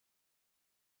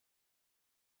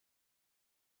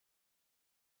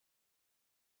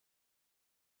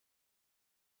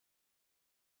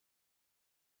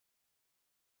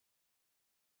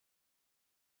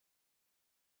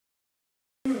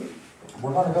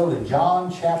We're going to go to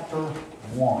John chapter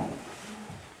 1.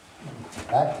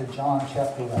 Back to John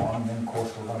chapter 1, and then of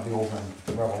course we're going to be over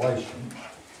in Revelation.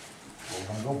 We're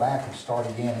going to go back and start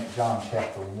again at John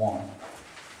chapter 1.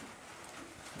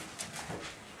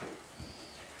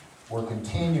 We're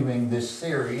continuing this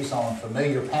series on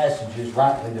familiar passages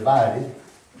rightly divided.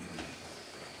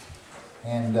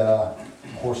 And of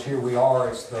course here we are,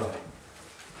 it's the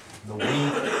week,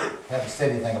 haven't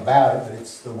said anything about it, but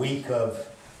it's the week of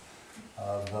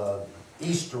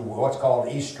Easter, what's called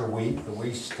Easter week, the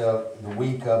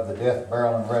week of the death,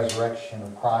 burial, and resurrection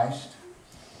of Christ.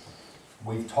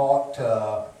 We've talked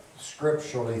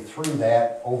scripturally through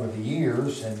that over the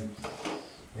years, and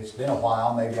it's been a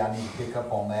while. Maybe I need to pick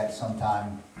up on that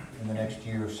sometime in the next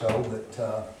year or so.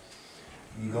 But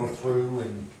you go through,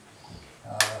 and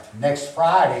next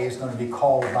Friday is going to be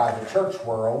called by the church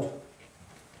world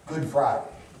Good Friday.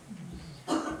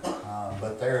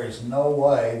 But there is no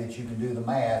way that you can do the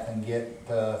math and get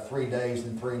 3 days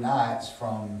and 3 nights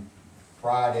from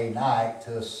Friday night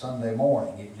to Sunday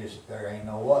morning. There ain't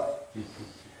no way.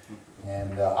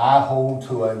 And I hold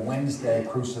to a Wednesday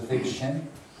crucifixion.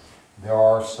 There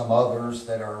are some others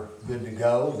that are good to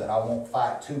go that I won't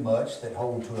fight too much that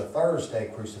hold to a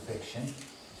Thursday crucifixion.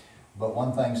 But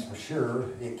one thing's for sure,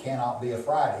 it cannot be a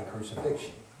Friday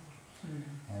crucifixion.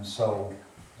 And so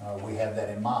we have that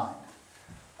in mind.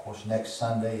 Of course, next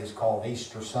Sunday is called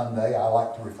Easter Sunday. I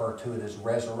like to refer to it as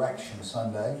Resurrection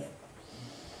Sunday.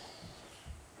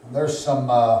 There's some,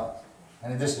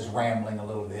 and this is rambling a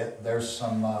little bit, there's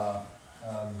some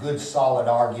good solid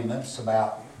arguments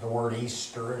about the word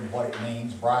Easter and what it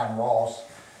means. Brian Ross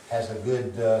has a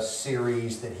good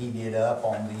series that he did up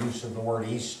on the use of the word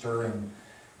Easter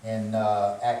in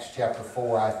Acts chapter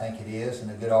 4, I think it is,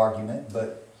 and a good argument.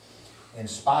 But in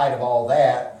spite of all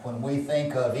that, when we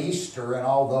think of Easter and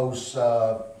all those,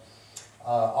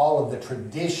 all of the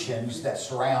traditions that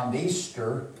surround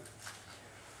Easter,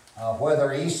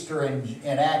 whether Easter in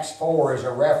Acts 4 is a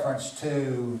reference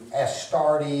to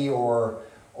Astarte or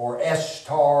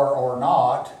Estar or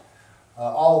not,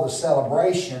 all the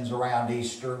celebrations around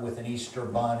Easter with an Easter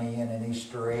bunny and an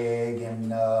Easter egg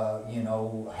and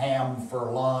ham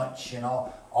for lunch and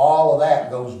all of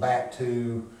that goes back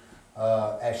to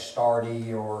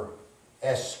Astarte or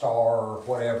Estar or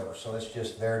whatever. So it's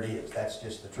just, there it is. That's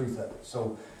just the truth of it.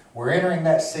 So we're entering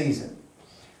that season.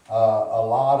 A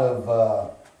lot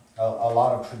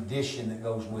of tradition that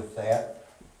goes with that.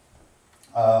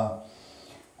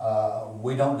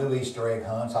 We don't do Easter egg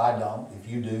hunts. I don't.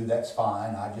 If you do, that's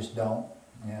fine. I just don't.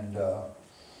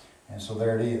 And so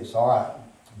there it is. All right.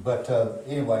 But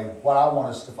anyway, what I want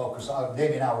us to focus on,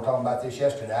 Debbie and I were talking about this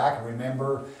yesterday. I can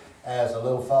remember as a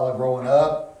little fella growing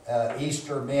up,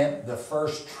 Easter meant the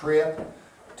first trip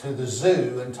to the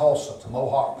zoo in Tulsa, to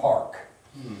Mohawk Park.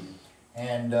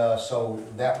 And so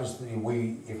that was,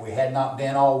 if we had not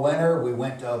been all winter, we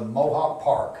went to Mohawk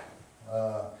Park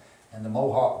and the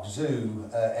Mohawk Zoo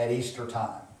at Easter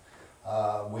time.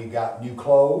 We got new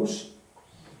clothes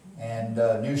and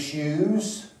new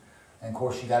shoes. And of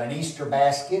course you got an Easter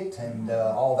basket and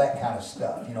all that kind of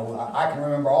stuff. You know, I can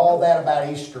remember all that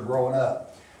about Easter growing up.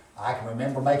 I can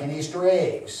remember making Easter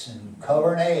eggs and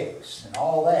coloring eggs and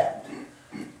all that.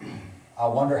 I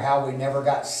wonder how we never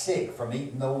got sick from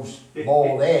eating those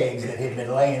boiled eggs that had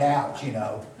been laying out, you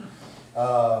know.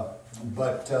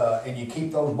 And you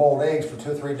keep those boiled eggs for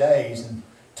 2 or 3 days, and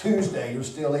Tuesday you're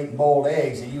still eating boiled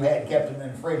eggs and you hadn't kept them in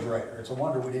the refrigerator. It's a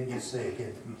wonder we didn't get sick,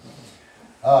 isn't it?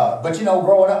 But you know,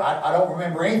 growing up, I don't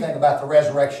remember anything about the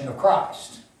resurrection of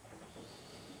Christ.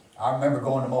 I remember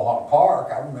going to Mohawk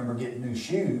Park. I remember getting new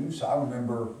shoes. I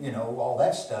remember, all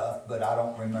that stuff. But I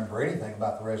don't remember anything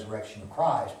about the resurrection of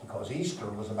Christ because Easter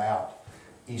was about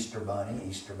Easter bunny,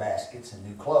 Easter baskets, and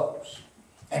new clothes.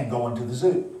 And going to the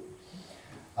zoo.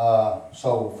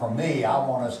 So for me, I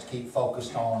want us to keep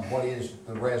focused on what is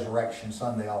the Resurrection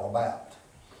Sunday all about.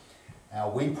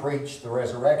 Now, we preach the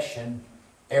resurrection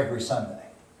every Sunday.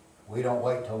 We don't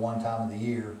wait till one time of the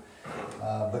year.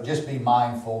 But just be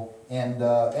mindful. And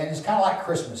it's kind of like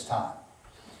Christmas time.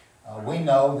 We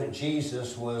know that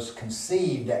Jesus was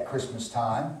conceived at Christmas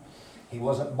time. He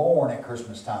wasn't born at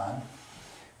Christmas time.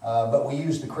 But we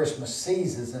use the Christmas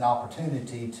season as an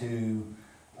opportunity to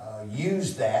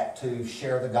use that to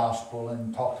share the gospel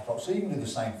and talk to folks. So you can do the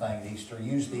same thing at Easter.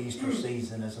 Use the Easter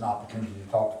season as an opportunity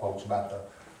to talk to folks about the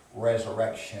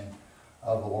resurrection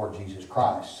of the Lord Jesus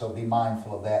Christ. So be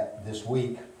mindful of that this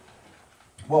week.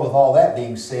 Well, with all that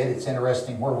being said, it's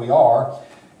interesting where we are,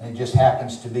 and it just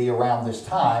happens to be around this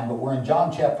time, but we're in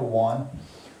John chapter 1.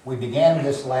 We began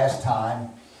this last time,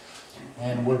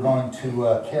 And we're going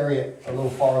to carry it a little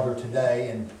farther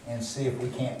today and see if we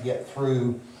can't get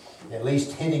through at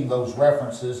least hitting those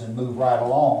references and move right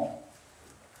along.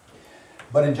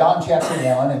 But in John chapter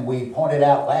 1, and we pointed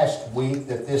out last week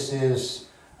that this is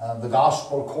the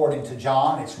Gospel according to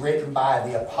John. It's written by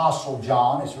the Apostle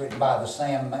John. It's written by the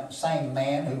same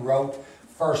man who wrote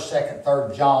 1st, 2nd,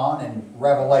 3rd John and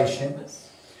Revelation.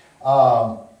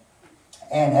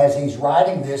 And as he's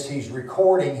writing this, he's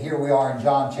recording. Here we are in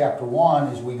John chapter 1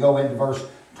 as we go into verse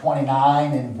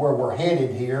 29 and where we're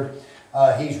headed here.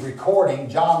 He's recording,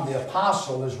 John the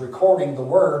Apostle is recording the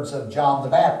words of John the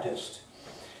Baptist.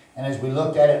 And as we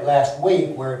looked at it last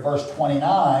week, we're at verse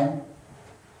 29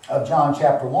 of John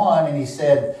chapter 1, and he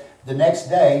said, "The next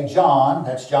day John,"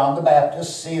 that's John the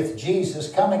Baptist, "seeth Jesus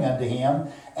coming unto him,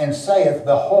 and saith,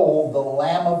 Behold, the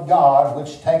Lamb of God,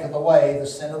 which taketh away the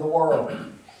sin of the world."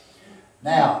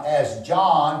 Now, as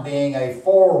John being a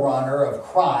forerunner of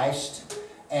Christ,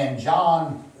 and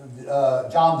John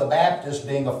the Baptist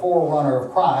being a forerunner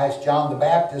of Christ, John the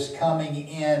Baptist coming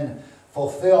in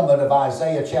fulfillment of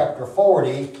Isaiah chapter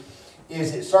 40,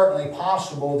 is it certainly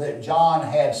possible that John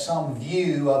had some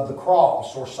view of the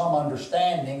cross or some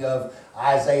understanding of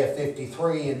Isaiah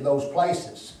 53 in those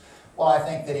places? Well, I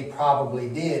think that he probably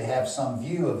did have some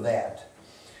view of that.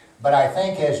 But I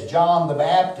think as John the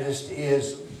Baptist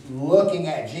is looking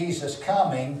at Jesus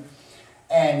coming,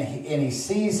 and he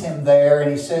sees him there, and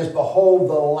he says, "Behold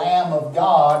the Lamb of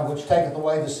God, which taketh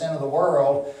away the sin of the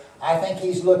world," I think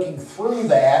he's looking through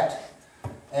that,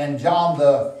 and John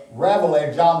the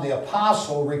Revelator, John the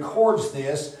Apostle, records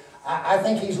this. I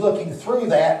think he's looking through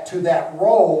that to that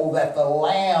role that the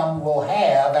Lamb will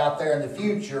have out there in the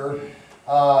future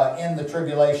in the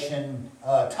tribulation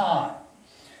time.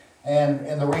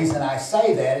 And the reason I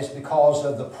say that is because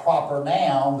of the proper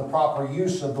noun, the proper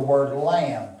use of the word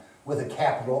Lamb with a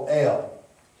capital L.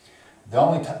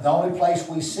 The only place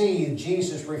we see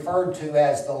Jesus referred to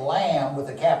as the Lamb with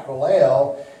a capital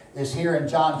L is here in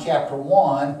John chapter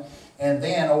 1 and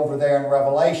then over there in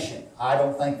Revelation. I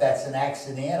don't think that's an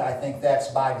accident. I think that's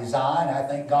by design. I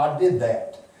think God did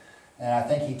that. And I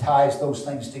think he ties those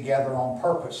things together on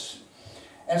purpose.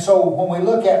 And so when we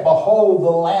look at "Behold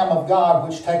the Lamb of God,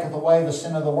 which taketh away the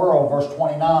sin of the world," verse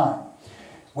 29,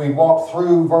 we walked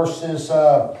through verses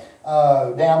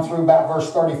down through about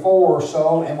verse 34 or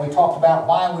so, and we talked about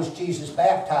why was Jesus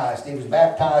baptized. He was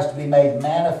baptized to be made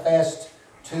manifest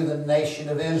to the nation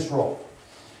of Israel.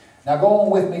 Now go on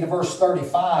with me to verse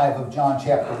 35 of John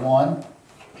chapter 1,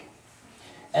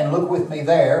 and look with me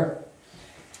there.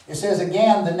 It says,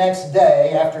 "Again the next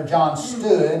day after John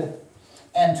stood,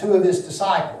 and two of his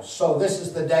disciples." So this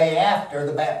is the day after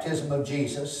the baptism of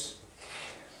Jesus.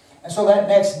 And so that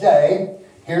next day,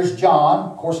 here's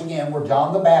John. Of course, again, we're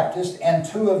John the Baptist, and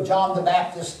two of John the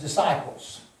Baptist's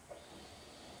disciples.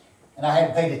 And I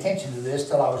hadn't paid attention to this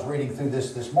till I was reading through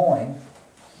this morning.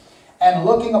 "And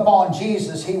looking upon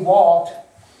Jesus, he walked.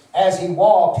 As he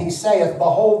walked, he saith,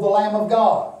 Behold the Lamb of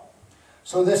God."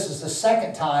 So this is the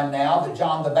second time now that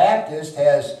John the Baptist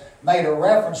has made a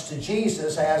reference to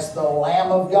Jesus as the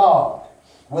Lamb of God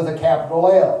with a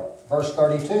capital L. Verse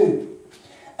 32.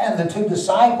 "And the two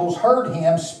disciples heard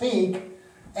him speak,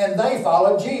 and they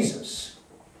followed Jesus."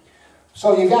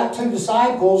 So you got two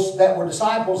disciples that were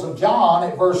disciples of John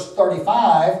at verse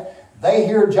 35. They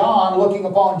hear John looking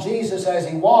upon Jesus as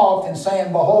he walked and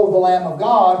saying, "Behold the Lamb of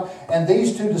God." And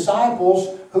these two disciples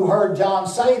who heard John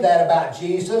say that about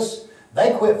Jesus, they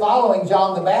quit following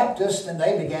John the Baptist and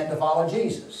they began to follow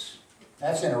Jesus.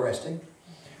 That's interesting.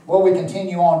 Well, we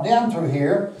continue on down through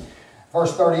here.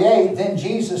 Verse 38, "Then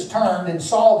Jesus turned and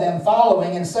saw them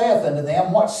following, and saith unto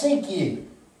them, What seek ye?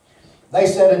 They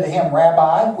said unto him,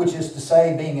 Rabbi," which is to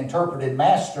say, being interpreted,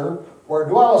 Master, "where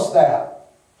dwellest thou?"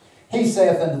 He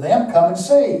saith unto them, Come and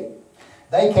see.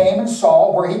 They came and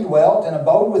saw where he dwelt, and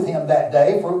abode with him that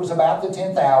day, for it was about the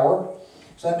 10th hour.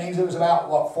 So that means it was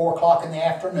about, 4 o'clock in the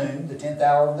afternoon, the 10th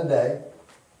hour of the day.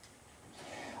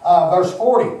 Verse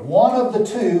 40, "One of the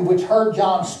two which heard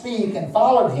John speak and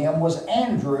followed him was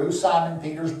Andrew, Simon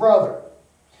Peter's brother.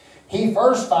 He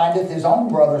first findeth his own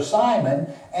brother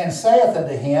Simon, and saith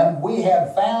unto him, We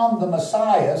have found the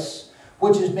Messiah,"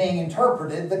 which is being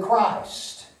interpreted, the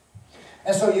Christ.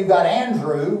 And so you've got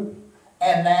Andrew,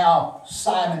 and now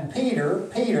Simon Peter,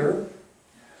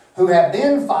 who have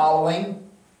been following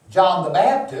John the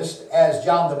Baptist as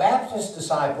John the Baptist's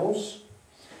disciples.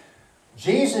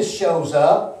 Jesus shows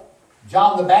up.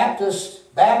 John the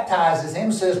Baptist baptizes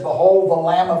him, says, "Behold the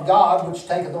Lamb of God, which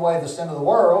taketh away the sin of the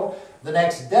world." The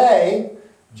next day,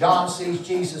 John sees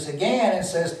Jesus again and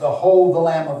says, "Behold the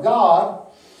Lamb of God."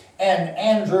 and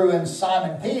Andrew and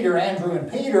Simon Peter, Andrew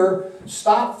and Peter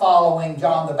stopped following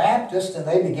John the Baptist and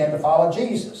they began to follow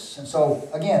Jesus. And so,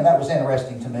 again, that was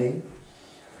interesting to me.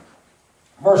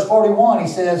 Verse 41, he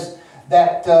says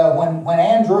that when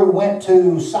Andrew went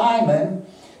to Simon,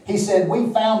 he said,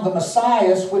 we found the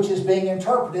Messiah, which is being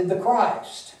interpreted the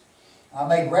Christ. I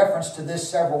made reference to this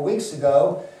several weeks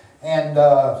ago, and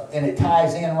it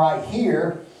ties in right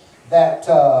here that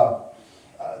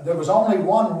there was only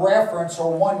one reference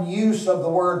or one use of the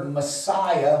word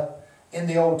Messiah in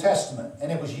the Old Testament,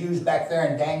 and it was used back there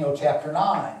in Daniel chapter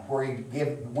 9, where he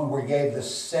gave the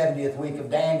 70th week of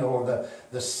Daniel, or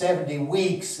the 70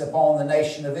 weeks upon the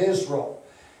nation of Israel.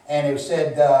 And it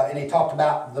said, and he talked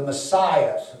about the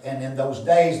Messiah, and in those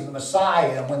days of the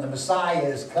Messiah, and when the Messiah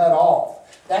is cut off.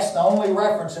 That's the only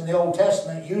reference in the Old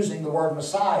Testament using the word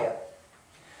Messiah.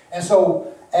 And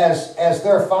so, as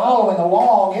they're following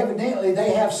along, evidently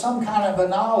they have some kind of a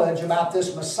knowledge about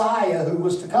this Messiah who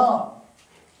was to come.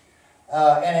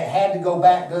 And it had to go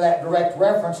back to that direct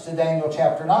reference to Daniel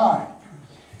chapter 9.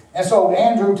 And so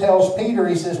Andrew tells Peter,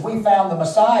 he says, we found the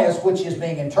Messiah, which is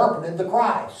being interpreted the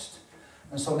Christ.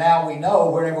 And so now we know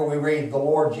whenever we read the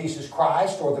Lord Jesus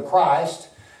Christ or the Christ,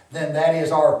 then that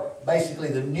is basically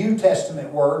the New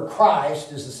Testament word.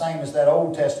 Christ is the same as that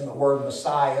Old Testament word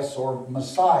Messiah or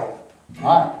Messiah. All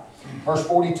right. Verse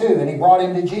 42, and he brought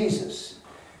him to Jesus.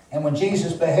 And when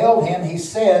Jesus beheld him, he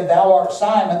said, thou art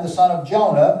Simon, the son of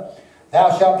Jonah.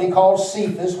 Thou shalt be called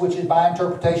Cephas, which is by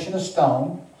interpretation a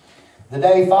stone. The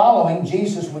day following,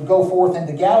 Jesus would go forth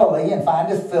into Galilee, and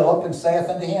findeth Philip, and saith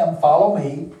unto him, follow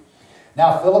me.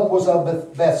 Now Philip was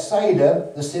of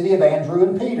Bethsaida, the city of Andrew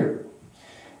and Peter.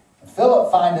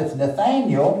 Philip findeth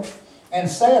Nathanael,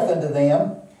 and saith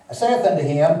unto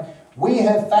him, we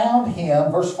have found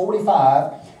him, verse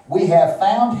 45, we have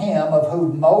found him of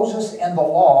whom Moses and the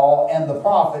law and the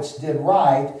prophets did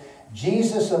write,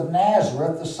 Jesus of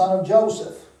Nazareth, the son of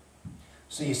Joseph.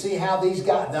 So you see how these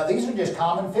guys, now these are just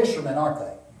common fishermen, aren't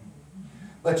they?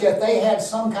 But yet they had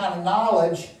some kind of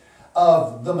knowledge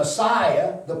of the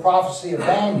Messiah, the prophecy of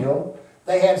Daniel.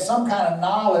 They had some kind of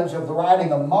knowledge of the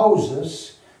writing of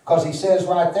Moses, because he says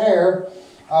right there,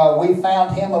 we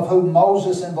found him of whom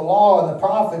Moses and the law and the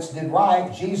prophets did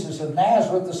write, Jesus of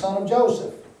Nazareth, the son of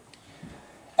Joseph.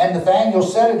 And Nathanael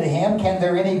said unto him, can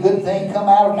there any good thing come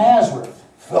out of Nazareth?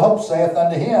 Philip saith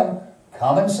unto him,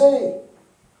 come and see.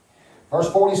 Verse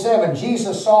 47,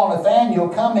 Jesus saw Nathanael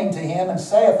coming to him, and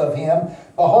saith of him,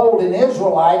 behold, an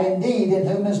Israelite indeed, in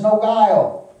whom is no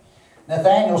guile.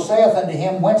 Nathanael saith unto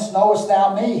him, whence knowest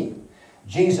thou me?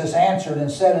 Jesus answered and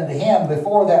said unto him,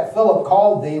 before that Philip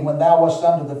called thee, when thou wast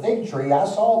under the fig tree, I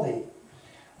saw thee.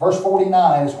 Verse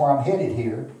 49 is where I'm headed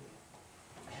here.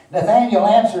 Nathanael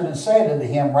answered and said unto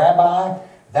him, Rabbi,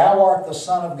 thou art the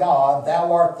Son of God,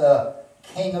 thou art the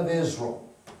King of Israel.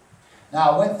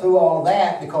 Now I went through all of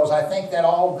that because I think that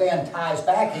all then ties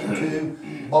back into,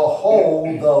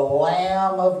 behold, the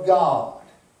Lamb of God.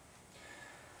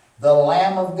 The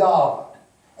Lamb of God.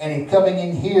 And he's coming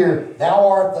in here, thou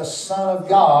art the Son of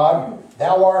God,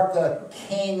 thou art the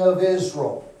King of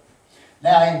Israel.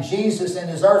 Now in Jesus, in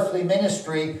his earthly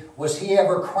ministry, was he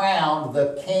ever crowned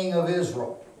the King of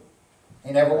Israel?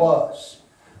 He never was.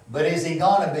 But is he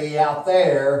going to be out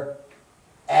there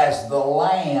as the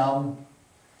Lamb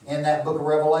in that book of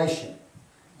Revelation?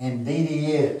 Indeed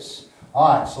he is.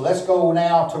 All right, so let's go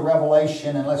now to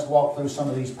Revelation and let's walk through some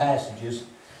of these passages.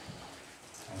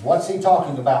 What's he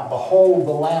talking about? Behold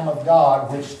the Lamb of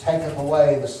God, which taketh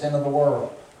away the sin of the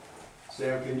world.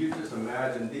 Sam, can you just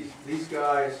imagine these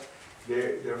guys?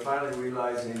 They're finally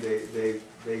realizing they've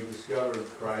discovered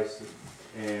Christ,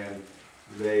 and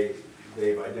they've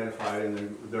identified him.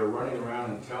 And they're running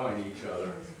around and telling each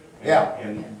other,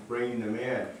 and bringing them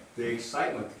in. The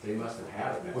excitement that they must have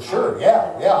had at that Well, time. sure,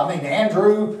 yeah. I mean,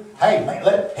 Andrew, hey, man,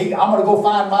 I'm going to go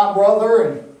find my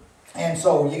brother, and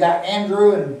so you got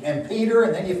Andrew and Peter,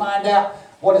 and then you find out,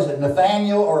 what is it,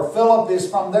 Nathanael or Philip is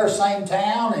from their same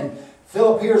town, and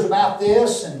Philip hears about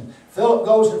this, and Philip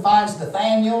goes and finds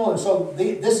Nathanael, and so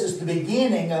this is the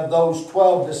beginning of those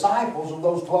 12 disciples, of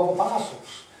those 12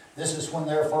 apostles. This is when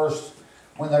they're first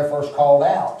called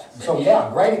out. So yeah,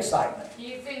 great excitement. Do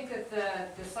you think that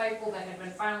the disciple that had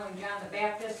been following John the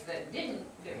Baptist that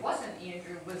wasn't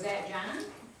Andrew, was that John?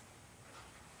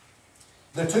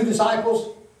 The two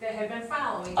disciples? That had been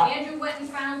following. Andrew went and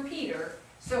found Peter.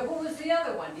 So who was the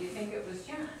other one? Do you think it was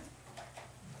John?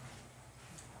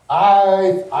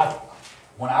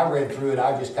 When I read through it,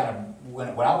 I just kind of, when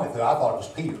I went through it, I thought it was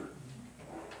Peter.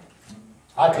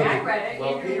 I read it.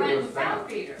 Well, Andrew Peter went was and found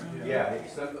Peter. Yeah,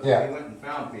 he went and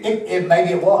found Peter.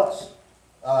 Maybe it was.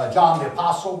 John the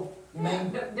Apostle, you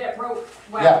mean? That wrote,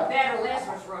 well, Yeah. that or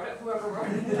Lazarus wrote it, whoever wrote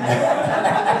it.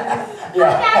 I'm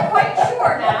Yeah. not quite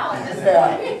sure now at this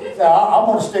point. Yeah, I'm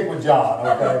gonna stick with John,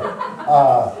 okay?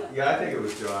 Yeah, I think it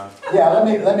was John. Yeah,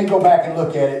 let me go back and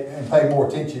look at it and pay more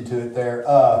attention to it there.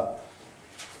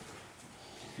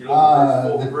 If you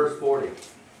look at verse 40.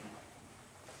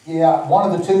 Yeah, one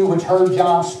of the two which heard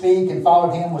John speak and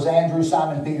followed him was Andrew,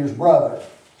 Simon Peter's brother.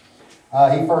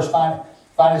 He first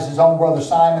finds his own brother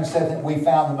Simon, said that we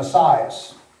found the Messiah.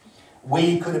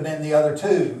 We could have been the other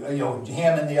two,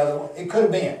 him and the other one. It could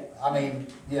have been. I mean,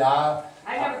 I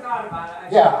never thought about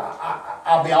it.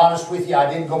 I'll be honest with you,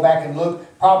 I didn't go back and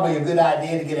look. Probably a good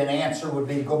idea to get an answer would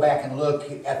be to go back and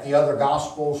look at the other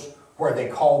Gospels where they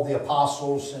called the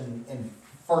apostles and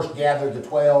first gathered the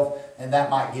 12, and that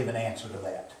might give an answer to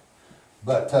that.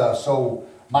 But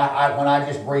when I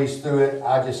just breezed through it,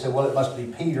 I just said, well, it must be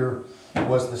Peter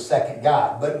was the second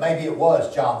guy. But maybe it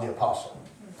was John the Apostle.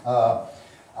 But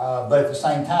at the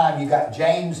same time, you got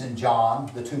James and John,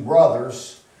 the two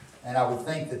brothers, and I would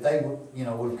think that they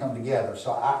would have come together.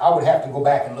 So I would have to go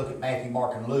back and look at Matthew,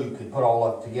 Mark, and Luke and put all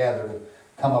of it together to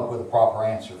come up with a proper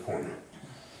answer for you.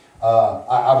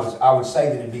 I would say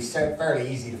that it'd be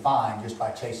fairly easy to find just by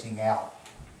chasing out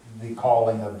the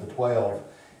calling of the 12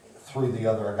 through the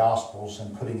other Gospels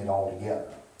and putting it all together.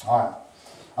 All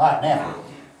right, now,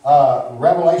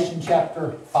 Revelation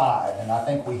chapter 5, and I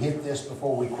think we hit this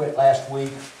before we quit last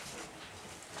week.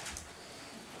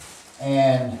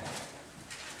 And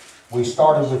we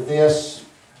started with this,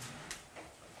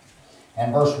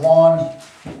 and verse 1,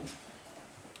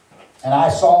 and I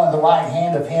saw in the right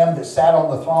hand of him that sat on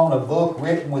the throne a book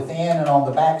written within, and on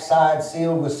the backside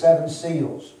sealed with 7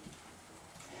 seals.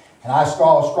 And I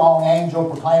saw a strong angel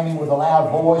proclaiming with a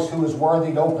loud voice, who is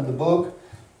worthy to open the book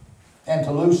and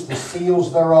to loose the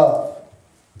seals thereof.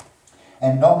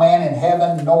 And no man in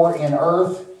heaven nor in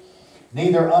earth,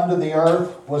 neither under the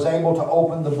earth, was able to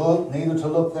open the book, neither to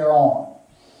look thereon.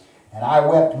 And I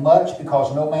wept much,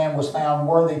 because no man was found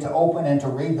worthy to open and to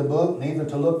read the book, neither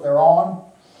to look thereon.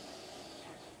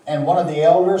 And one of the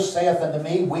elders saith unto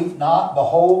me, Weep not,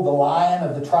 behold, the Lion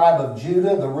of the tribe of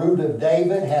Judah, the root of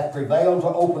David, hath prevailed to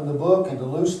open the book and to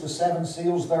loose the 7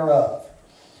 seals thereof.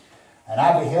 And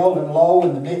I beheld, and lo,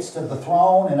 in the midst of the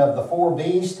throne and of the 4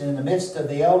 beasts, and in the midst of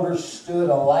the elders stood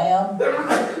a lamb.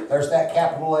 There's that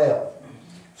capital L.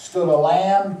 Stood a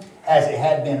lamb as it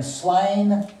had been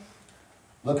slain.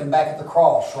 Looking back at the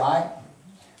cross, right?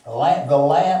 A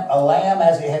lamb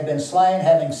as it had been slain,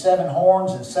 having 7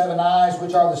 horns and 7 eyes,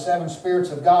 which are the 7 spirits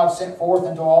of God sent forth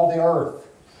into all the earth.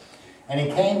 And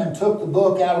he came and took the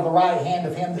book out of the right hand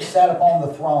of him that sat upon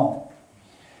the throne.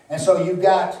 And so you've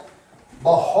got,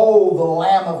 behold the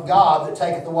Lamb of God that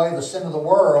taketh away the sin of the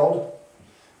world,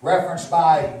 referenced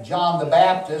by John the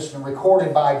Baptist and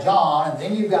recorded by John. And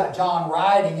then you've got John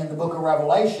writing in the book of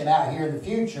Revelation out here in the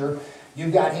future.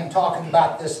 You've got him talking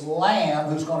about this Lamb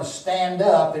who's going to stand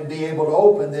up and be able to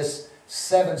open this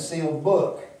 7-sealed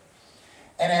book.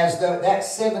 And as that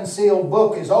 7-sealed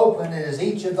book is open, and as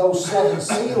each of those 7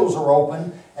 seals are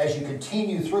open, as you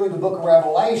continue through the book of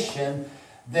Revelation,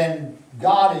 then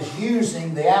God is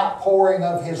using the outpouring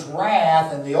of His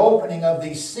wrath and the opening of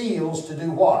these seals to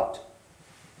do what?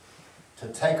 To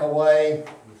take away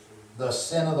the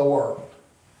sin of the world.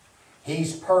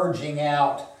 He's purging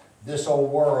out this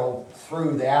old world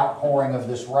through the outpouring of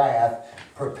this wrath,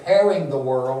 preparing the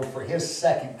world for His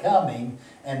second coming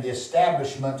and the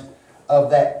establishment of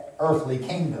that earthly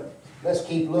kingdom. Let's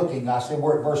keep looking. I said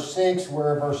we're at verse 6,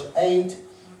 we're at verse 8.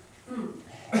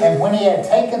 And when he had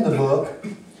taken the book,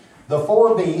 the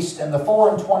 4 beasts and the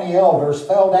 24 elders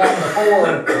fell down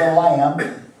before the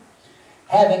Lamb,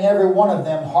 having every one of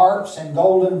them harps and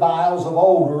golden vials of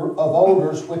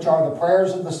odors, which are the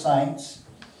prayers of the saints.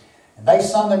 They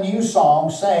sung a new song,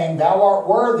 saying, Thou art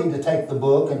worthy to take the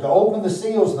book and to open the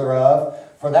seals thereof,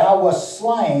 for thou wast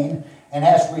slain, and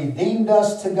hast redeemed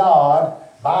us to God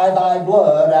by thy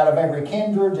blood out of every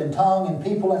kindred and tongue and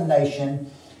people and nation,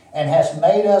 and hast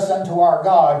made us unto our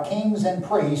God kings and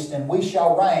priests, and we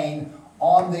shall reign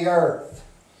on the earth.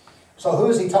 So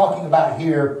who is he talking about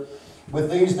here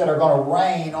with these that are going to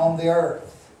reign on the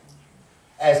earth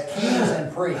as kings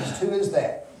and priests? Who is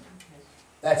that?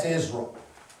 That's Israel.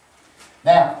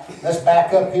 Now, let's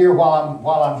back up here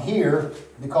while I'm here,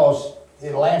 because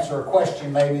it'll answer a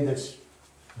question maybe that's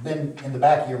been in the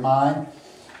back of your mind.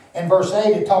 In verse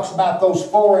 8, it talks about those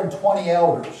 24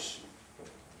 elders.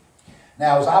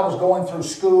 Now, as I was going through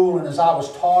school and as I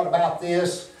was taught about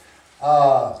this,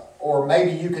 or maybe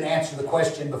you can answer the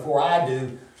question before I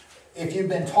do, if you've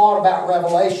been taught about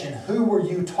Revelation, who were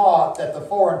you taught that the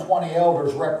 24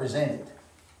 elders represented?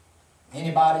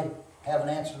 Anybody? have an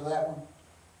answer to that one?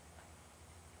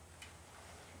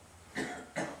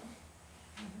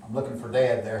 I'm looking for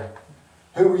Dad there.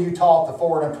 Who were you taught the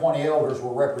 420 elders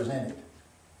were represented?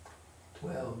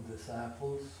 12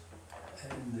 disciples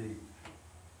and the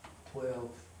 12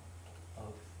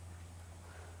 of,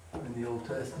 in the Old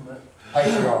Testament.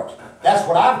 Patriarchs. That's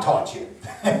what I've taught you.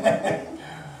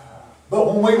 But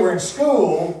when we were in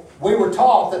school, we were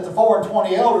taught that the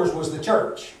 420 elders was the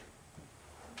church.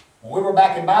 When we were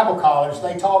back in Bible college,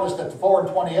 they taught us that the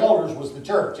 420 elders was the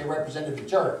church. It represented the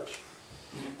church.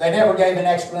 They never gave an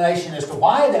explanation as to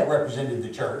why that represented the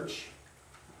church.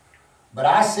 But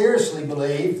I seriously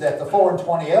believe that the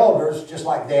 420 elders, just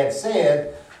like Dad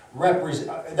said,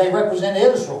 they represent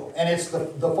Israel. And it's the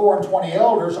 420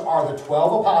 elders are the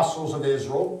 12 apostles of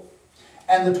Israel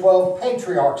and the 12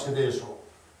 patriarchs of Israel,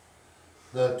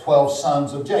 the 12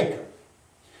 sons of Jacob.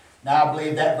 Now, I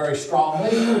believe that very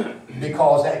strongly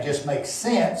because that just makes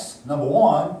sense, number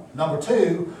one. Number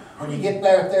two, when you get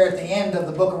there at the end of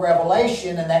the book of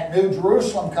Revelation and that New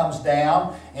Jerusalem comes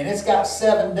down and it's got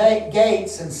 12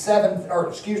 gates and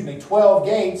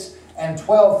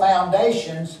 12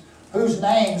 foundations, whose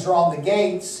names are on the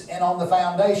gates and on the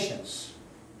foundations?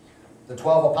 The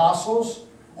 12 apostles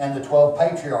and the 12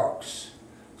 patriarchs.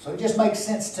 So it just makes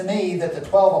sense to me that the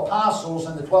 12 apostles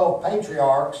and the 12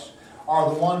 patriarchs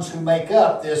are the ones who make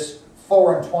up this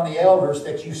 420 elders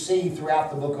that you see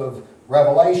throughout the book of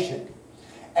Revelation.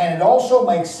 And it also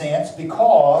makes sense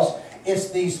because it's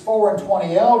these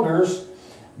 420 elders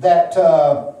that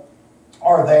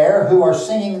are there who are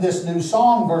singing this new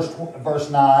song, verse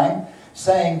 9,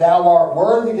 saying, "Thou art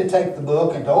worthy to take the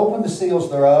book and to open the seals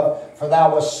thereof, for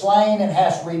thou wast slain and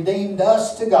hast redeemed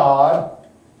us to God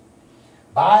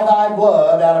by thy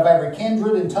blood out of every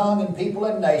kindred and tongue and people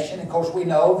and nation." Of course, we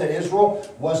know that Israel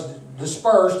was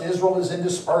dispersed. Israel is in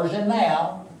dispersion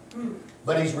now.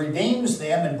 But He redeems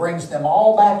them and brings them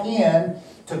all back in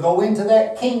to go into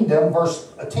that kingdom, verse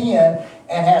 10,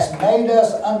 and has made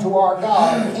us unto our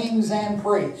God kings and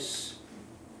priests.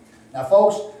 Now,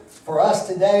 folks, for us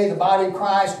today, the body of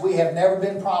Christ, we have never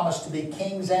been promised to be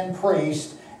kings and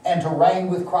priests and to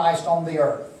reign with Christ on the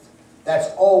earth.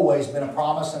 That's always been a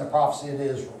promise and a prophecy of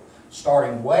Israel.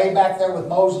 Starting way back there with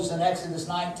Moses in Exodus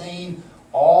 19,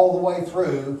 all the way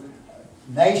through,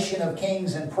 nation of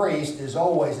kings and priests is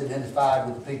always identified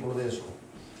with the people of Israel.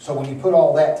 So when you put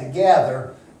all that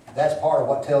together, that's part of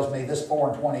what tells me this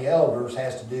 420 elders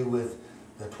has to do with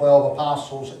the 12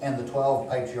 apostles and the 12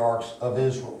 patriarchs of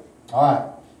Israel. All right,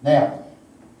 now,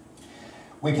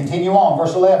 we continue on,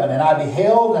 verse 11. "And I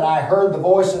beheld, and I heard the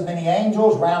voice of many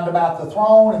angels round about the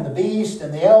throne, and the beast,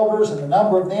 and the elders, and the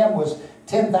number of them was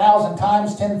 10,000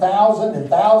 times 10,000, and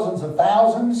thousands of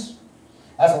thousands."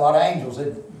 That's a lot of angels,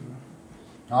 isn't it?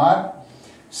 All right?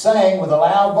 "Saying with a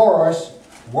loud voice,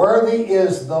 Worthy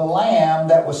is the Lamb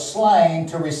that was slain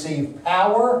to receive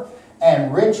power,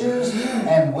 and riches,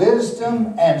 and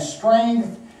wisdom, and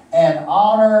strength, and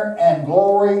honor, and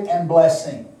glory, and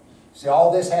blessing." See,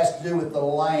 all this has to do with the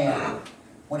Lamb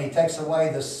when He takes away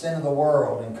the sin of the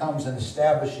world and comes and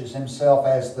establishes Himself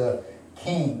as the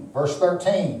King. Verse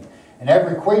 13. "And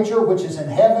every creature which is in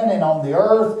heaven and on the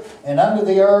earth and under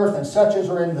the earth, and such as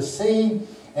are in the sea,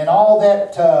 and all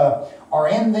that are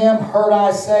in them, heard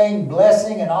I saying,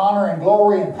 Blessing and honor and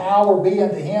glory and power be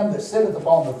unto Him that sitteth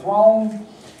upon the throne,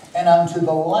 and unto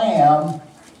the Lamb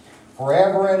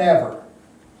forever and ever.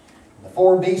 The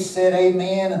 4 beasts said,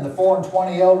 Amen, and the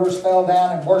 24 elders fell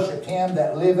down and worshipped Him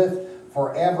that liveth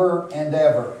forever and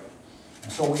ever."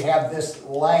 And so we have this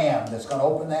Lamb that's going to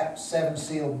open that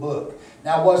 7-sealed book.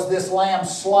 Now, was this Lamb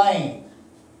slain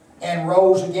and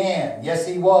rose again? Yes,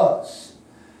 He was.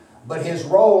 But His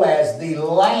role as the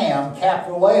Lamb,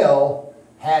 capital L,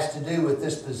 has to do with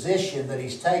this position that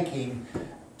He's taking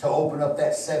to open up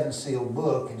that 7-sealed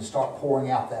book and to start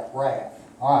pouring out that wrath.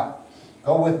 All right,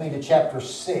 go with me to chapter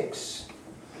 6,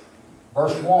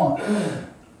 verse 1.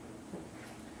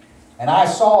 "And I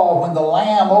saw when the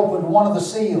Lamb opened one of the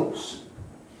seals,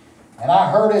 and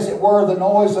I heard as it were the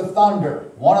noise of thunder,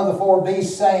 one of the 4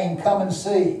 beasts saying, Come and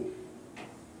see."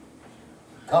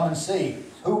 Come and see.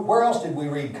 Where else did we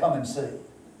read come and see?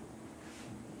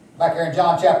 Back here in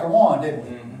John chapter 1, didn't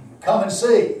we? Come and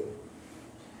see.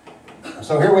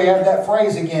 So here we have that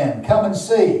phrase again, come and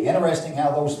see. Interesting how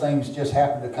those things just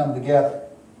happen to come together.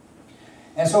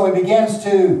 And so He begins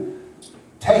to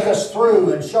take us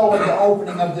through and showing the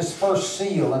opening of this first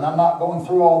seal. And I'm not going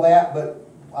through all that, but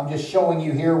I'm just showing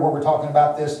you here where we're talking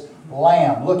about this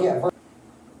Lamb. Look at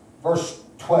verse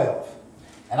 12.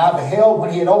 "And I beheld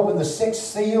when He had opened the 6th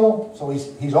seal," so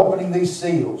he's opening these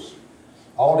seals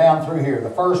all down through here. The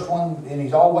first one, and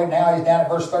he's all the way now, he's down at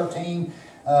verse 13.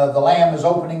 The Lamb is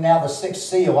opening now the sixth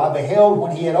seal. I beheld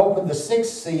when he had opened the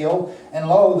sixth seal, and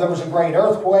lo, there was a great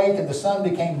earthquake, and the sun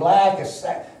became black as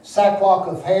sackcloth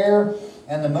of hair,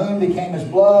 and the moon became as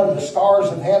blood, and the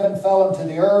stars of heaven fell into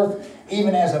the earth,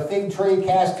 even as a fig tree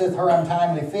casteth her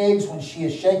untimely figs when she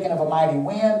is shaken of a mighty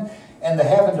wind. And the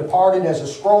heaven departed as a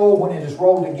scroll when it is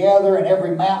rolled together, and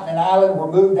every mountain and island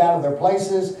were moved out of their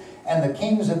places. And the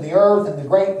kings of the earth, and the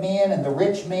great men, and the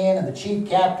rich men, and the chief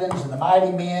captains, and the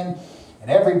mighty men, and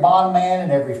every bondman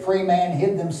and every free man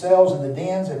hid themselves in the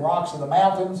dens and rocks of the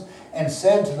mountains, and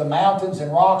said to the mountains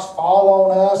and rocks,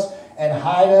 Fall on us, and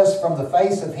hide us from the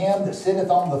face of him that sitteth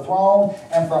on the throne,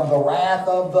 and from the wrath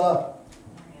of the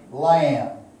Lamb.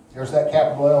 There's that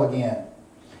capital L again.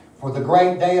 For the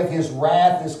great day of his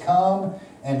wrath is come,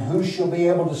 and who shall be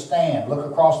able to stand? Look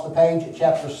across the page at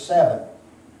chapter 7.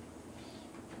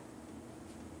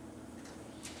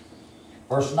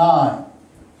 Verse 9.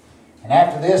 And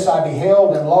after this I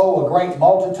beheld, and lo, a great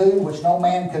multitude, which no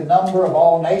man could number, of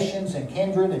all nations, and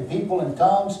kindred, and people, and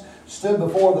tongues, stood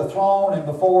before the throne and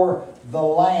before the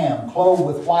Lamb, clothed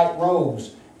with white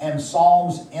robes, and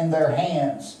psalms in their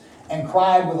hands, and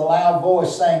cried with a loud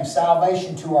voice, saying,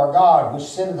 Salvation to our God, which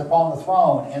sitteth upon the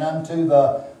throne, and unto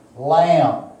the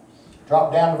Lamb.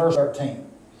 Drop down to verse 13.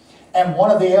 And one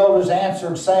of the elders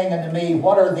answered, saying unto me,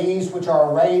 What are these which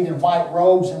are arrayed in white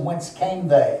robes, and whence came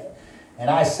they? And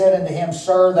I said unto him,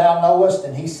 Sir, thou knowest.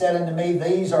 And he said unto me,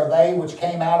 These are they which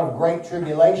came out of great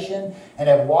tribulation, and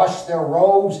have washed their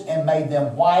robes, and made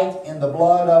them white in the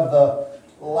blood of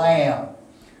the Lamb.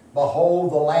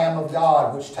 Behold the Lamb of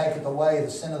God, which taketh away the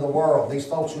sin of the world. These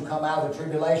folks who come out of the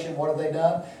tribulation, what have they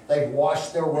done? They've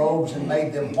washed their robes and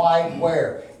made them white.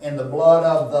 Where? In the blood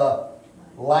of the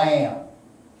Lamb.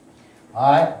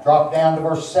 All right, drop down to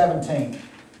verse 17.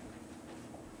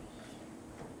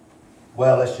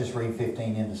 Well, let's just read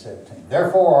 15 into 17.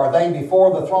 Therefore are they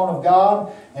before the throne of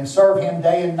God, and serve him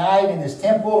day and night in his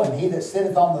temple, and he that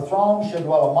sitteth on the throne shall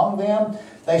dwell among them.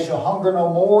 They shall hunger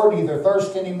no more, neither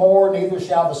thirst any more, neither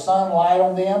shall the sun light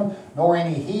on them, nor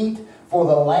any heat. For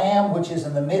the Lamb which is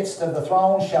in the midst of the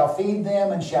throne shall feed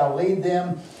them, and shall lead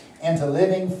them into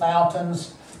living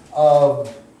fountains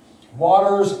of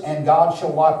waters, and God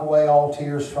shall wipe away all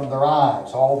tears from their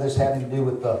eyes. All this having to do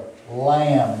with the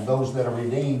Lamb, and those that are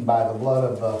redeemed by the blood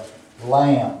of the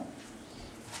Lamb.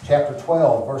 Chapter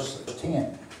 12, verse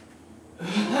 10.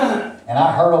 And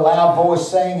I heard a loud voice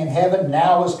saying in heaven,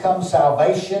 Now is come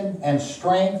salvation and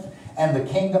strength and the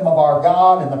kingdom of our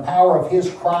God and the power of his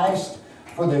Christ.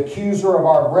 For the accuser of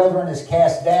our brethren is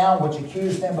cast down, which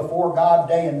accused them before God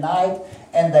day and night.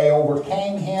 And they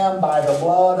overcame him by the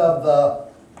blood of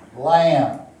the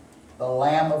Lamb, the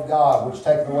Lamb of God, which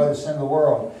taketh away the sin of the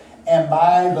world. And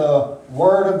by the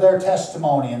word of their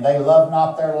testimony, and they loved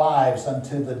not their lives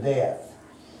unto the death.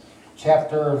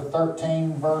 Chapter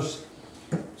 13, verse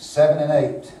 7 and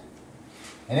 8.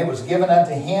 And it was given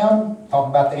unto him, talking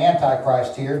about the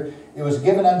Antichrist here, it was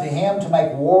given unto him to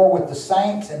make war with the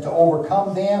saints and to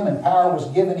overcome them, and power was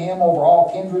given him over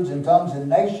all kindreds and tongues and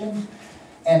nations.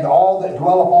 And all that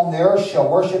dwell upon the earth shall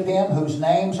worship him, whose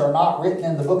names are not written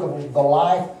in the book of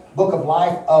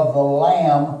life of the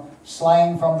Lamb,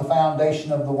 slain from the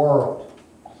foundation of the world.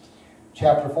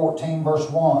 Chapter 14, verse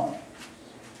 1.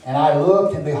 And I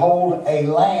looked, and behold, a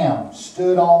Lamb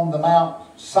stood on the Mount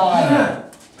Sinai,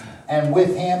 and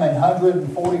with him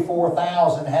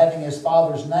 144,000, having his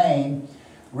Father's name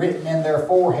written in their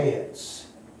foreheads.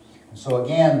 And so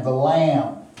again, the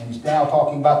Lamb, and he's now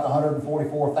talking about the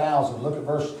 144,000. Look at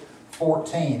verse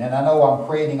 14. And I know I'm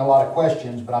creating a lot of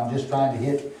questions, but I'm just trying to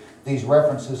hit these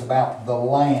references about the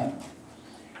Lamb.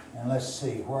 And let's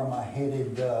see, where am I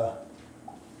headed?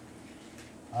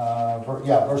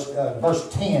 Verse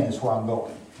 10 is where I'm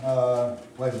going.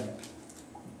 Wait a minute.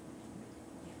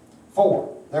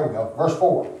 4. There we go. Verse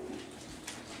 4.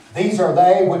 These are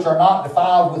they which are not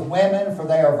defiled with women, for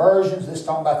they are virgins. This is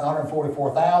talking about the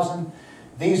 144,000.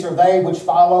 These are they which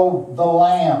follow the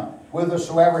Lamb,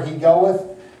 whithersoever he goeth.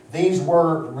 These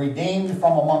were redeemed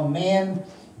from among men,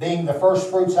 being the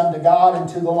firstfruits unto God and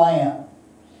to the Lamb.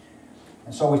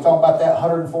 And so we talk about that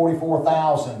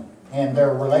 144,000 and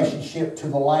their relationship to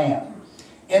the Lamb.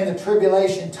 In the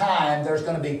tribulation time, there's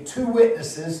going to be 2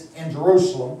 witnesses in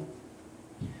Jerusalem.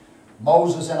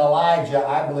 Moses and Elijah,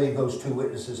 I believe those 2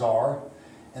 witnesses are.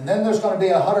 And then there's going to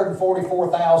be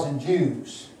 144,000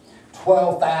 Jews.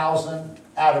 12,000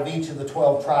 out of each of the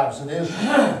 12 tribes of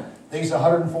Israel. These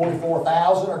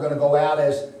 144,000 are going to go out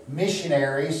as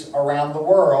missionaries around the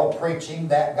world preaching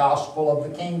that gospel of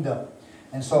the kingdom.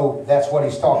 And so that's what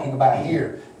he's talking about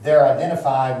here. They're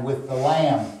identified with the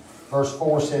Lamb. Verse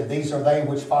 4 said, These are they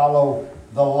which follow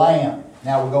the Lamb.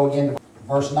 Now we go again to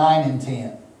Verse 9 and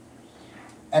 10.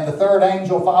 And the third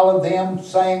angel followed them,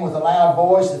 saying with a loud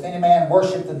voice, if any man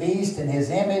worship the beast in his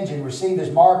image, and receive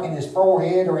his mark in his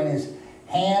forehead or in his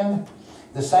hand,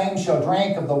 the same shall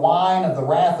drink of the wine of the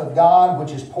wrath of God,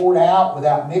 which is poured out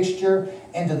without mixture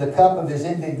into the cup of his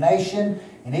indignation,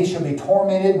 and he shall be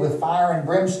tormented with fire and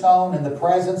brimstone in the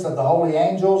presence of the holy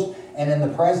angels and in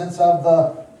the presence of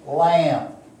the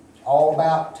Lamb. All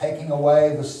about taking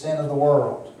away the sin of the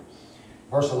world.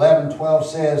 Verse 11 and 12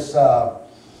 says,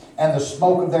 and the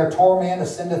smoke of their torment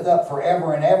ascendeth up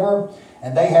forever and ever,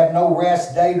 and they have no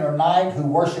rest day nor night, who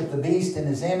worship the beast in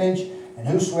his image, and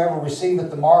whosoever receiveth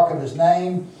the mark of his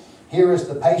name. Here is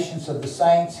the patience of the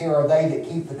saints. Here are they that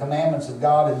keep the commandments of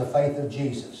God in the faith of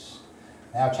Jesus.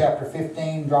 Now chapter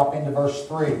 15, drop into verse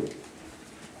 3.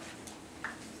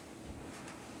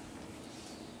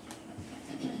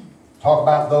 Talk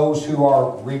about those who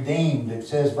are redeemed. It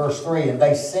says, verse 3, and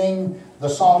they sing the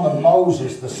song of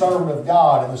Moses, the servant of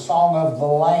God, and the song of the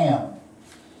Lamb,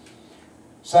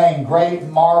 saying, great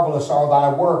and marvelous are thy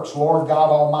works, Lord God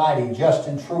Almighty. Just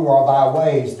and true are thy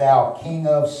ways, thou King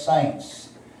of saints.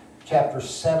 Chapter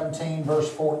 17,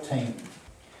 verse 14.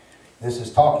 This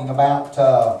is talking about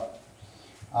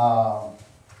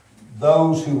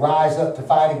those who rise up to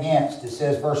fight against. It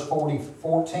says, verse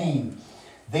 14,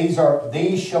 These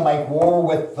shall make war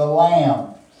with the Lamb,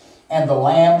 and the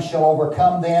Lamb shall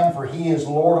overcome them, for he is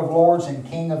Lord of lords and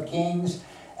King of kings,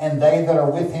 and they that are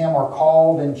with him are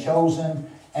called and chosen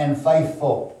and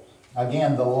faithful.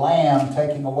 Again, the Lamb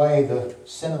taking away the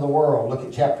sin of the world. Look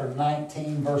at chapter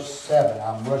 19, verse 7.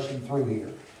 I'm rushing through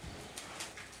here.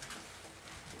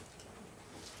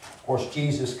 Of course,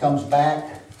 Jesus comes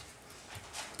back.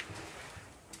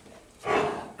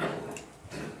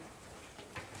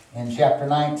 In chapter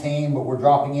 19, but we're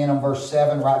dropping in on verse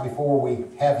 7 right before we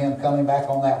have him coming back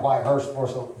on that white horse,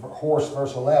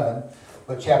 verse 11.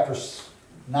 But chapter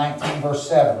 19, verse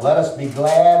 7. Let us be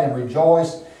glad and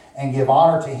rejoice and give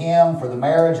honor to him, for the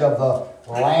marriage of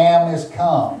the Lamb is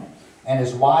come, and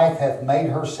his wife hath made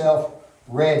herself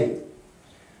ready.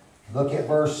 Look at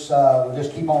verse, we'll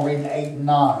just keep on reading 8 and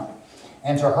 9.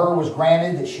 And to her was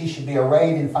granted that she should be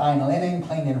arrayed in fine linen,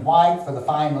 clean and white, for the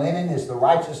fine linen is the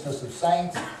righteousness of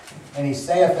saints. And he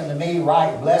saith unto me,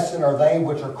 right blessed are they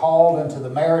which are called unto the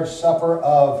marriage supper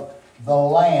of the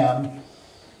Lamb.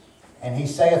 And he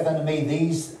saith unto me,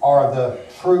 these are the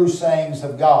true sayings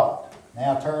of God.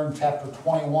 Now turn chapter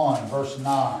 21, verse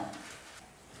 9.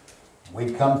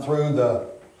 We've come through the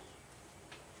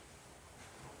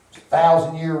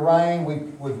 1,000-year reign.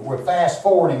 We're fast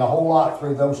forwarding a whole lot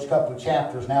through those couple of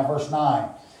chapters. Now verse 9.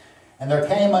 And there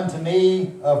came unto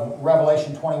me, of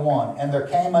Revelation 21, and there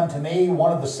came unto me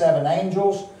one of the 7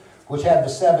 angels, which had the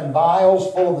 7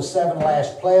 vials full of the 7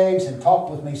 last plagues, and talked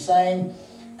with me, saying,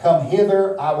 come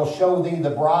hither, I will show thee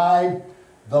the bride,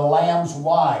 the Lamb's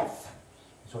wife.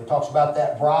 So he talks about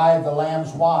that bride, the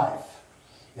Lamb's wife.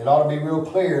 It ought to be real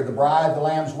clear, the bride, the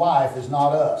Lamb's wife is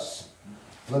not us.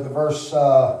 Look at verse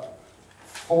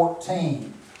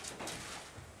 14.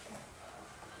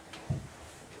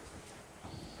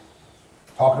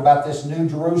 Talking about this new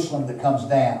Jerusalem that comes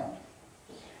down.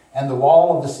 And the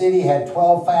wall of the city had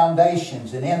 12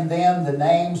 foundations, and in them the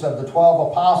names of the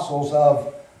 12 apostles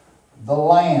of the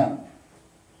Lamb.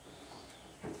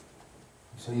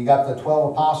 So you got the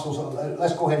 12 apostles.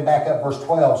 Let's go ahead and back up verse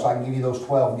 12 so I can give you those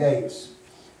 12 gates.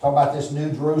 Talk about this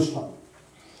new Jerusalem.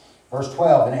 Verse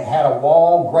 12, and it had a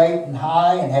wall great and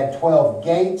high, and had 12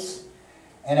 gates.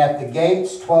 And at the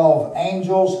gates 12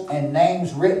 angels, and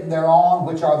names written thereon,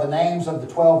 which are the names of the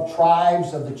 12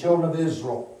 tribes of the children of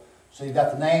Israel. So you've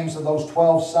got the names of those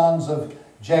 12 sons of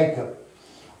Jacob.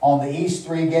 On the east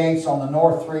 3 gates, on the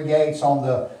north 3 gates, on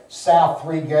the south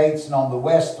 3 gates, and on the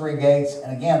west 3 gates.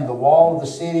 And again, the wall of the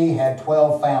city had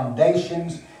 12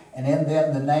 foundations, and in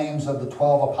them the names of the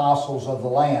 12 apostles of the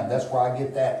Lamb. That's where I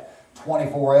get that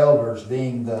 24 elders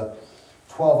being the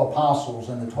 12 apostles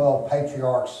and the 12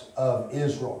 patriarchs of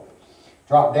Israel.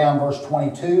 Drop down verse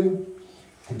 22,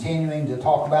 continuing to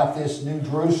talk about this new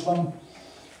Jerusalem.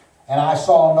 And I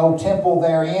saw no temple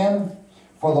therein,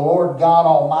 for the Lord God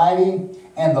Almighty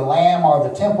and the Lamb are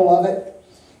the temple of it.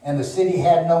 And the city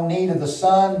had no need of the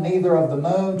sun, neither of the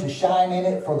moon to shine in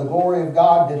it, for the glory of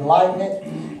God did lighten it,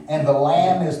 and the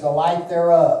Lamb is the light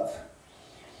thereof.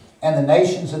 And the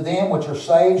nations of them which are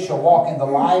saved shall walk in the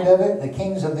light of it. The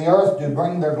kings of the earth do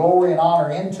bring their glory and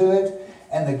honor into it.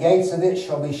 And the gates of it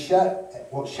shall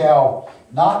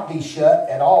not be shut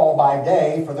at all by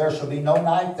day, for there shall be no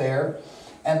night there.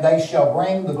 And they shall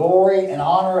bring the glory and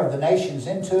honor of the nations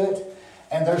into it.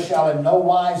 and there shall in no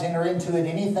wise enter into it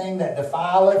anything that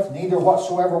defileth, neither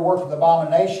whatsoever worketh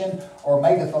abomination, or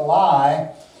maketh a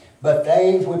lie, but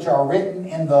they which are written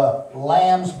in the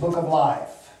Lamb's book of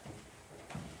life.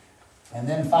 And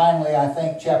then finally, I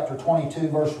think chapter 22,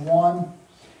 verse 1.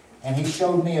 And he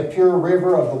showed me a pure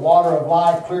river of the water of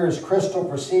life, clear as crystal,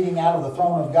 proceeding out of the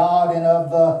throne of God and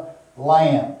of the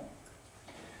Lamb.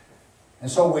 And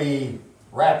so we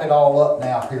wrap it all up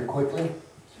now here quickly.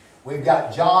 We've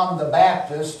got John the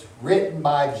Baptist, written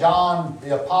by John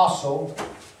the Apostle,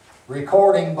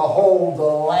 recording, Behold, the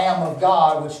Lamb of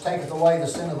God, which taketh away the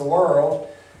sin of the world.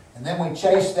 And then we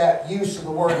chase that use of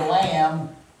the word Lamb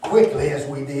quickly, as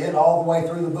we did, all the way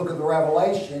through the book of the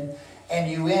Revelation. And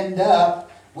you end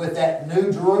up with that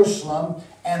New Jerusalem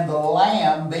and the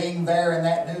Lamb being there in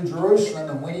that New Jerusalem.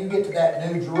 And when you get to that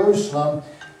New Jerusalem,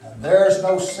 there's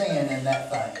no sin in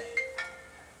that thing.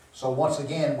 So once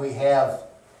again, we have,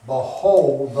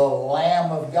 Behold, the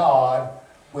Lamb of God,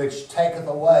 which taketh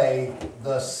away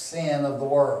the sin of the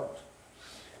world.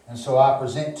 And so I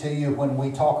present to you, when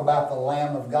we talk about the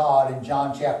Lamb of God in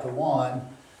John chapter 1,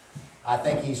 I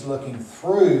think he's looking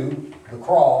through the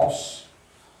cross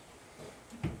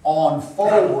on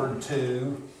forward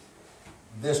to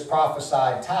this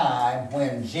prophesied time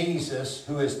when Jesus,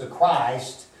 who is the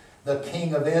Christ, the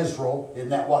King of Israel, isn't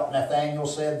that what Nathanael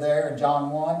said there in John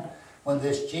 1? When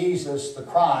this Jesus, the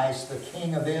Christ, the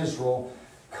King of Israel,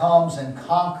 comes and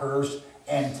conquers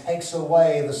and takes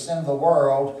away the sin of the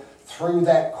world through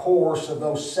that course of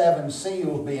those 7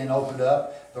 seals being opened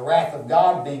up, the wrath of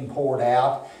God being poured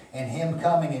out, and Him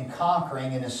coming and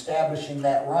conquering and establishing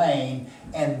that reign,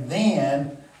 and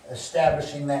then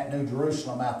establishing that New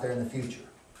Jerusalem out there in the future.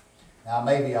 Now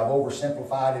maybe I've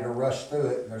oversimplified it or rushed through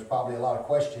it, and there's probably a lot of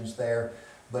questions there,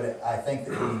 but I think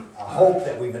that I hope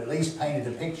that we've at least painted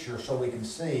a picture so we can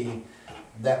see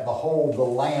that Behold the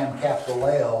Lamb, capital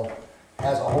L,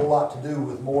 has a whole lot to do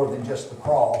with more than just the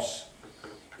cross.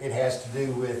 It has to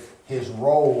do with His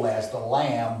role as the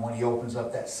Lamb when He opens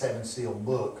up that 7-sealed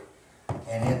book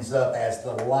and ends up as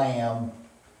the Lamb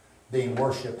being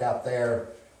worshipped out there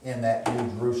in that New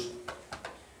Jerusalem.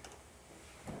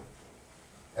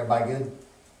 Everybody good?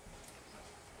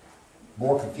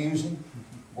 More confusing?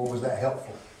 Or was that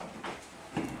helpful?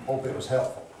 Hope it was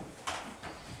helpful.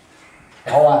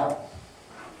 All right.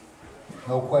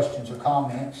 No questions or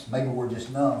comments. Maybe we're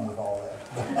just numb with all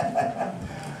that.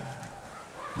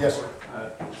 Yes, sir.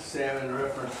 Sam, in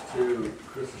reference to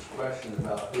Chris's question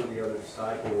about who the other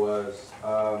disciple was,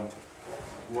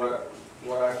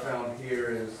 what I found here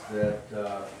is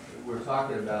that we're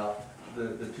talking about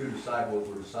the 2 disciples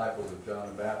were disciples of John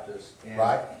the Baptist. And,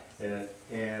 right.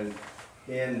 And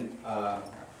in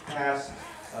past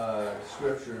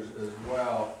scriptures as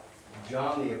well,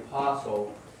 John the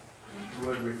Apostle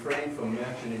would refrain from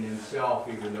mentioning himself,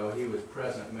 even though he was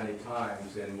present many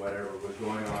times in whatever was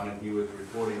going on and he was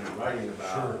reporting and writing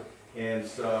about. Sure. And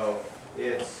so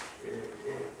it's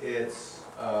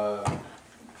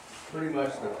pretty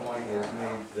much the point is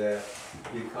made that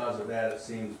because of that, it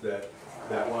seems that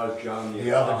was John the Apostle.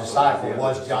 The other disciple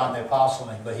was John the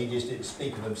Apostle, but he just didn't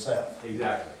speak of himself.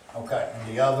 Exactly. Okay,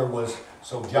 and the other was,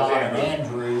 so John and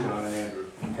Andrew. John and Andrew.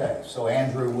 Okay, so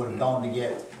Andrew would have gone to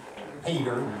get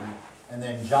Peter, and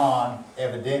then John,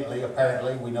 evidently,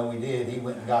 apparently, we know he did, he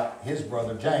went and got his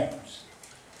brother James.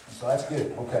 So that's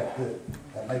good. Okay, good.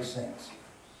 That makes sense.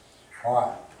 All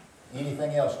right.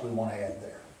 Anything else we want to add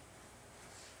there?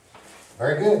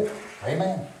 Very good.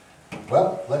 Amen.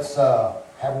 Well, let's have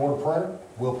a word of prayer.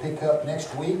 We'll pick up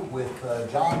next week with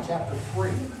John chapter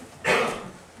 3.